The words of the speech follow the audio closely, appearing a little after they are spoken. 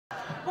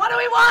What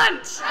do we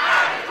want?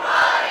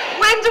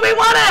 When do we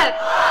want it?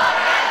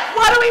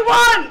 What do we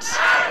want?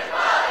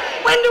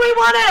 When do we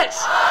want it?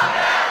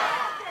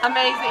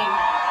 Amazing.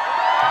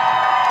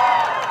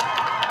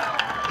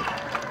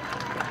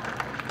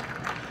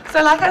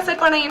 So like I said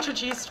when I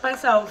introduced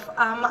myself,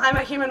 I'm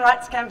a human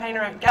rights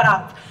campaigner at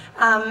GetUp,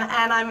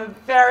 and I'm a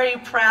very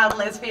proud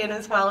lesbian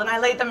as well, and I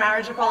lead the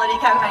marriage equality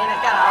campaign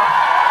at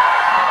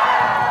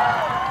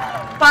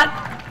GetUp. But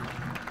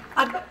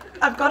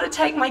I've got to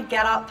take my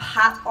GetUp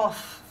hat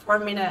off for a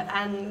minute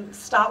and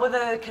start with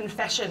a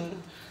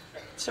confession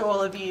to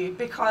all of you,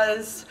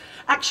 because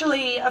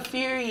actually a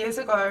few years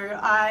ago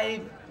I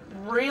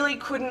really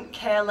couldn't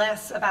care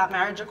less about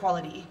marriage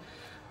equality.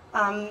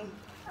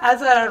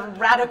 As a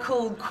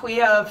radical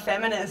queer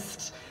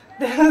feminist,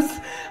 there's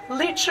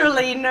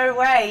literally no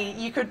way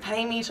you could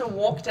pay me to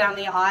walk down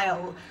the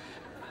aisle,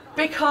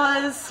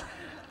 because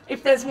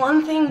if there's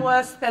one thing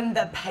worse than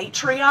the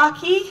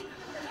patriarchy,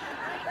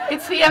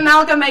 it's the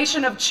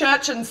amalgamation of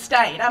church and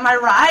state. Am I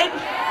right?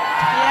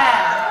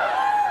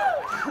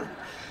 Yeah.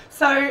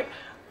 So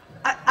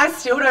I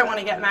still don't want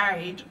to get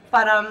married,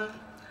 but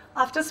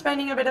after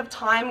spending a bit of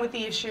time with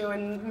the issue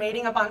and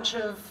meeting a bunch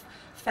of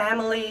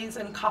families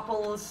and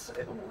couples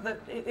that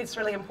it's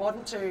really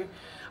important to,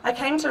 I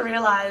came to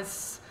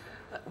realise,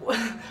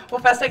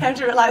 well, first I came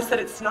to realise that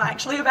it's not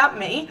actually about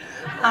me,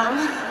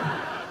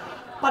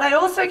 but I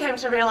also came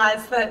to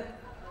realise that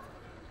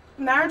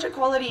marriage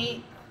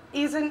equality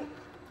isn't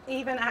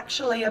even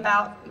actually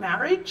about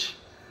marriage.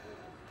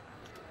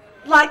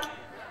 Like,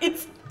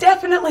 it's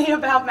definitely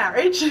about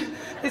marriage.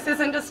 This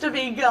isn't just a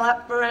big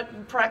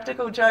elaborate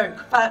practical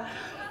joke, but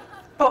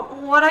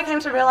what I came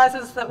to realise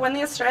is that when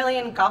the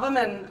Australian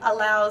government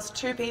allows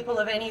two people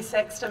of any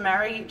sex to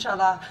marry each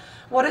other,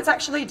 what it's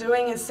actually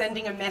doing is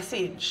sending a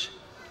message.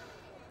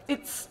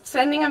 It's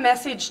sending a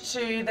message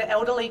to the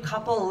elderly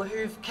couple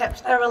who've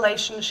kept their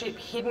relationship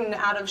hidden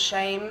out of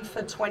shame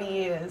for 20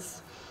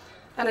 years.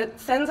 And it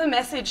sends a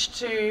message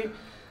to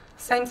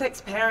same-sex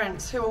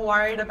parents who are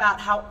worried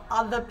about how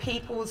other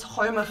people's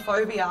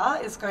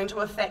homophobia is going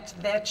to affect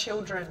their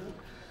children.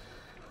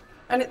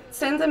 And it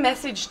sends a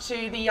message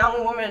to the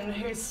young woman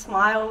who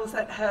smiles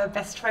at her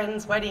best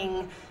friend's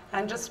wedding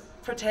and just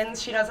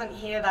pretends she doesn't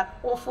hear that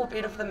awful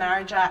bit of the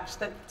Marriage Act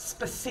that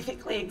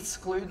specifically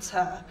excludes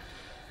her.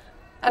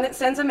 And it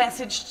sends a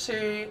message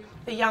to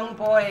the young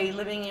boy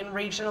living in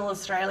regional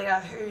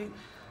Australia who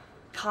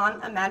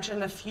can't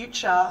imagine a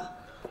future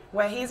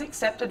where he's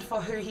accepted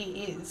for who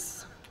he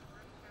is.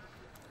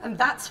 And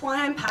that's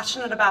why I'm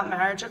passionate about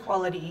marriage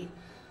equality,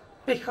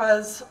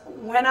 because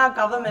when our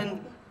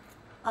government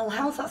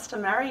allows us to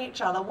marry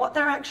each other, what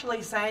they're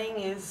actually saying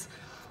is,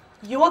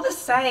 you're the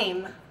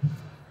same,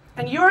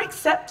 and you're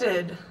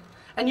accepted,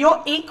 and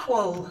you're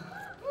equal.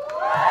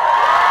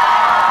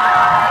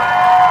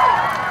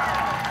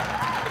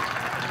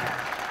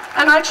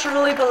 And I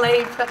truly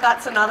believe that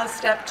that's another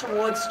step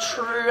towards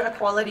true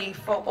equality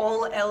for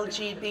all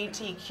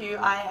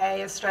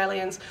LGBTQIA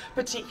Australians,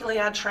 particularly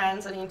our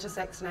trans and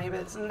intersex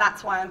neighbours, and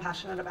that's why I'm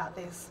passionate about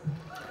this.